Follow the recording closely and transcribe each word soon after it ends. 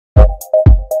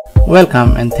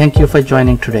Welcome and thank you for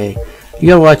joining today.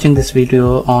 You are watching this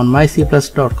video on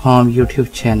mycplus.com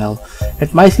YouTube channel. At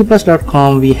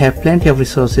mycplus.com we have plenty of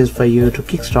resources for you to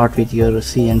kickstart with your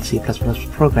C and C++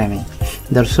 programming.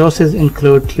 The resources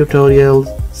include tutorials,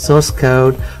 source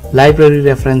code, library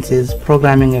references,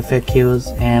 programming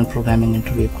FAQs, and programming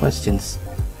interview questions.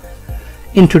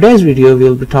 In today's video, we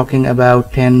will be talking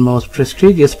about 10 most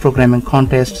prestigious programming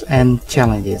contests and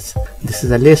challenges. This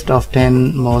is a list of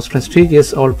 10 most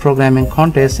prestigious old programming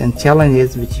contests and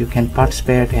challenges which you can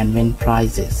participate and win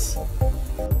prizes.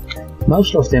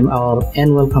 Most of them are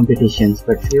annual competitions,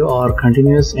 but few are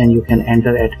continuous and you can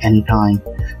enter at any time.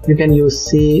 You can use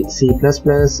C, C++,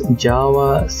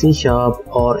 Java, C#,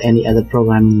 or any other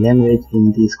programming language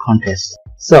in these contests.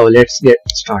 So let's get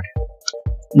started.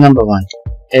 Number 1.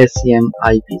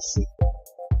 ACM-ICPC.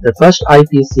 The first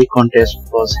IPSC contest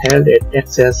was held at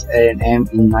Texas A&M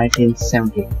in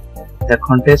 1970. The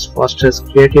contest fosters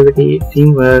creativity,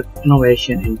 teamwork,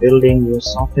 innovation in building new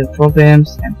software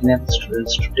programs and enables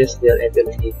students to test their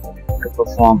ability to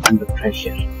perform under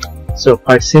pressure. So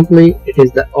quite simply, it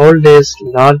is the oldest,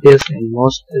 largest and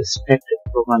most respected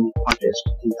programming contest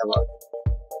in the world.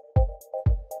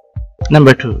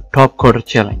 Number 2. TopCoder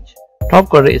Challenge.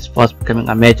 TopCoder is fast becoming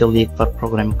a major league for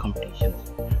programming competitions.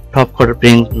 TopCoder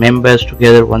brings members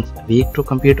together once a week to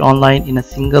compete online in a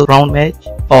single round match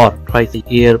or twice a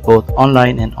year both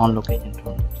online and on-location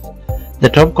tournaments. The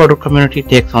TopCoder community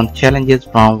takes on challenges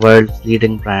from world's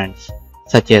leading brands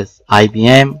such as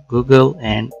IBM, Google,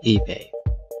 and eBay.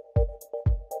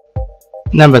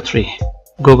 Number 3.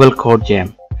 Google Code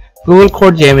Jam. Google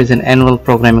Code Jam is an annual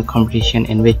programming competition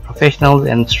in which professionals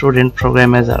and student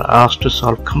programmers are asked to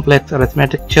solve complex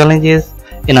arithmetic challenges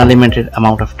in a limited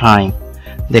amount of time.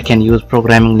 They can use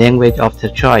programming language of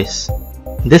their choice.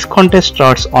 This contest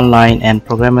starts online and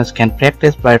programmers can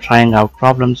practice by trying out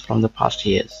problems from the past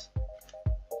years.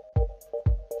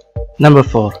 Number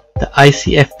 4. The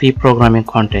ICFP Programming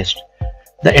Contest.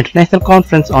 The International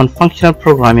Conference on Functional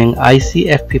Programming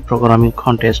ICFP Programming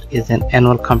Contest is an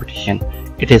annual competition.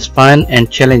 It is fun and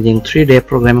challenging 3-day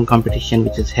programming competition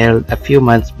which is held a few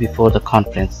months before the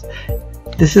conference.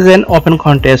 This is an open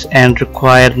contest and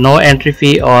requires no entry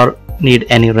fee or need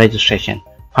any registration.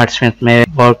 Participants may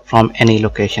work from any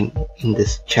location in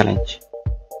this challenge.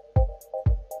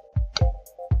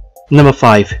 Number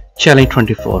 5. Challenge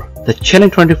 24. The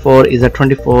Challenge 24 is a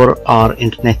 24-hour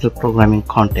international programming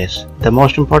contest. The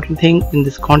most important thing in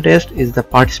this contest is the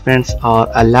participants are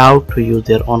allowed to use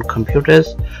their own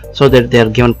computers so that they are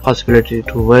given possibility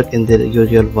to work in their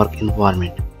usual work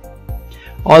environment.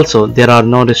 Also, there are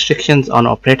no restrictions on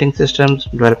operating systems,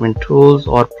 development tools,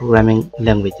 or programming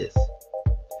languages.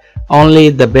 Only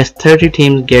the best 30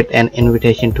 teams get an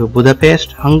invitation to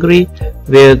Budapest, Hungary,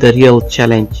 where the real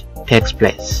challenge takes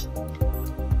place.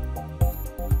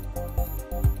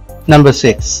 Number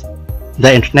 6.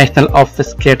 The International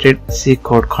Obfuscated C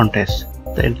Code Contest.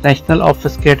 The International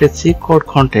Obfuscated C Code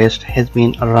Contest has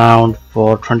been around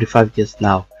for 25 years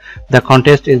now. The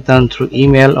contest is done through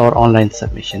email or online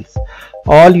submissions.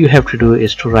 All you have to do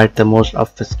is to write the most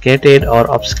obfuscated or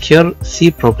obscure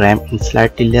C program in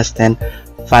slightly less than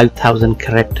 5,000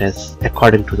 characters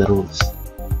according to the rules.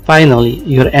 Finally,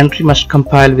 your entry must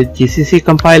compile with GCC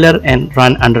compiler and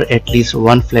run under at least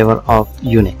one flavor of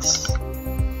Unix.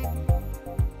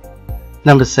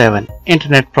 Number 7.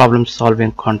 Internet Problem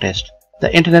Solving Contest.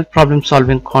 The Internet Problem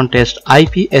Solving Contest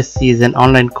IPSC is an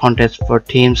online contest for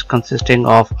teams consisting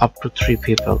of up to 3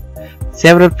 people.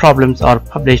 Several problems are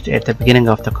published at the beginning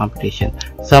of the competition.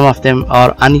 Some of them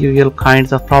are unusual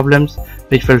kinds of problems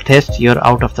which will test your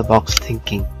out-of-the-box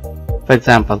thinking. For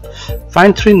example,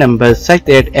 find 3 numbers such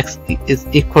that x is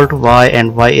equal to y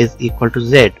and y is equal to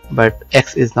z, but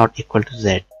x is not equal to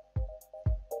z.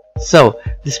 So,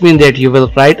 this means that you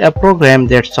will write a program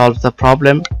that solves the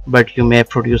problem, but you may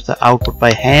produce the output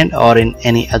by hand or in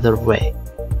any other way.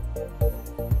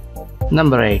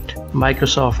 Number 8.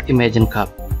 Microsoft Imagine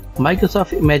Cup.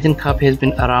 Microsoft Imagine Cup has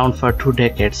been around for 2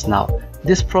 decades now.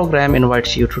 This program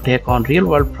invites you to take on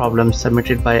real-world problems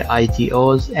submitted by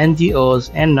IGOs, NGOs,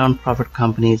 and non-profit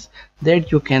companies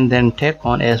that you can then take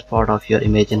on as part of your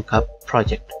Imagine Cup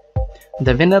project.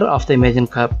 The winner of the Imagine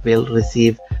Cup will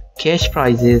receive cash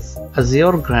prizes, a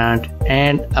Azure grant,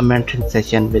 and a mentoring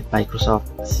session with Microsoft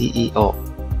CEO.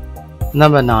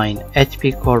 Number 9.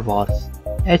 HP Codewars.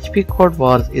 HP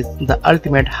Codewars is the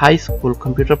ultimate high school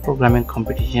computer programming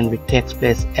competition which takes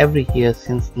place every year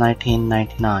since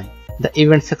 1999. The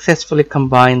event successfully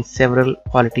combines several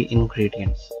quality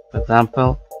ingredients. For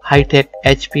example, high-tech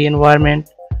HP environment,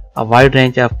 a wide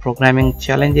range of programming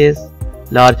challenges,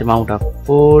 large amount of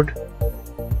food,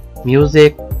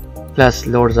 music, plus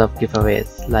loads of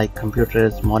giveaways like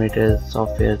computers, monitors,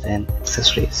 softwares and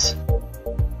accessories.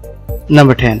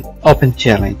 Number 10.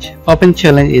 OpenChallenge.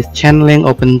 OpenChallenge is channeling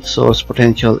open source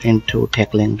potential into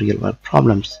tackling real world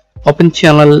problems.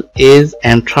 OpenChallenge is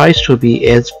and tries to be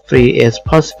as free as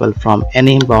possible from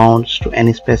any bounds to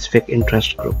any specific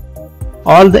interest group.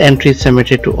 All the entries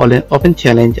submitted to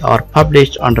OpenChallenge are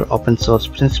published under open source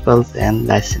principles and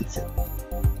licenses.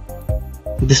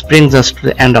 This brings us to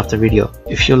the end of the video.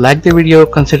 If you like the video,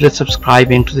 consider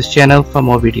subscribing to this channel for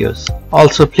more videos.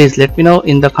 Also, please let me know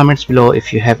in the comments below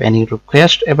if you have any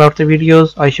requests about the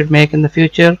videos I should make in the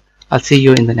future. I'll see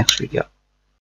you in the next video.